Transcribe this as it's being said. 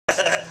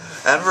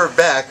And we're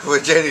back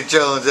with Jenny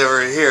Jones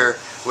over here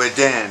with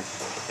Dan.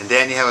 And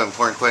Dan, you have an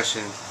important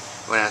question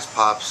you want to ask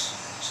Pops.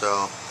 So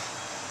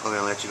I'm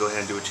going to let you go ahead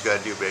and do what you got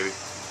to do, baby.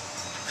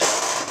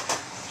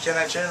 Can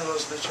I train with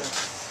Los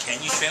Luchas? Can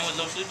you train with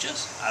Los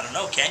Luchas? I don't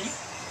know, can you?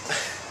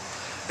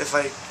 If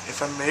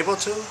I'm able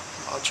to,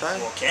 I'll try.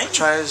 Well, can I'll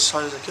try as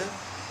hard as I can.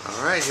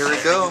 Alright, here we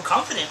go. You're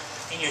confident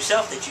in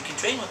yourself that you can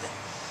train with them.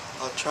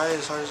 I'll try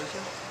as hard as I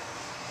can.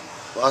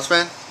 Boss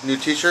man, new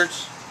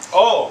t-shirts?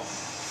 Oh,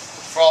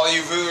 for all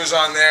you viewers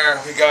on there,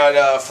 we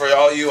got for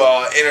all you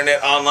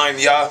internet online,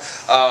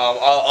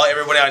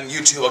 everybody on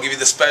YouTube, I'll give you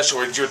the special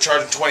where you're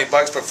charging $20,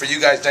 but for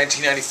you guys,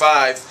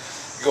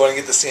 $19.95. You go and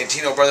get the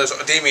Santino Brothers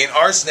Damien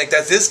Arsenic.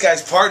 That's this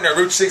guy's partner,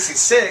 Route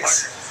 66.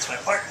 That's my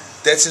partner.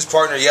 That's his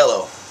partner,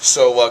 Yellow.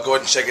 So go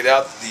ahead and check it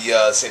out, the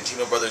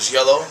Santino Brothers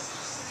Yellow,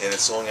 and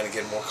it's only going to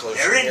get more colors.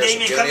 They're in,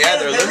 Damien. Yeah,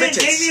 they're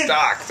limited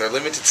stock. They're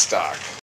limited stock.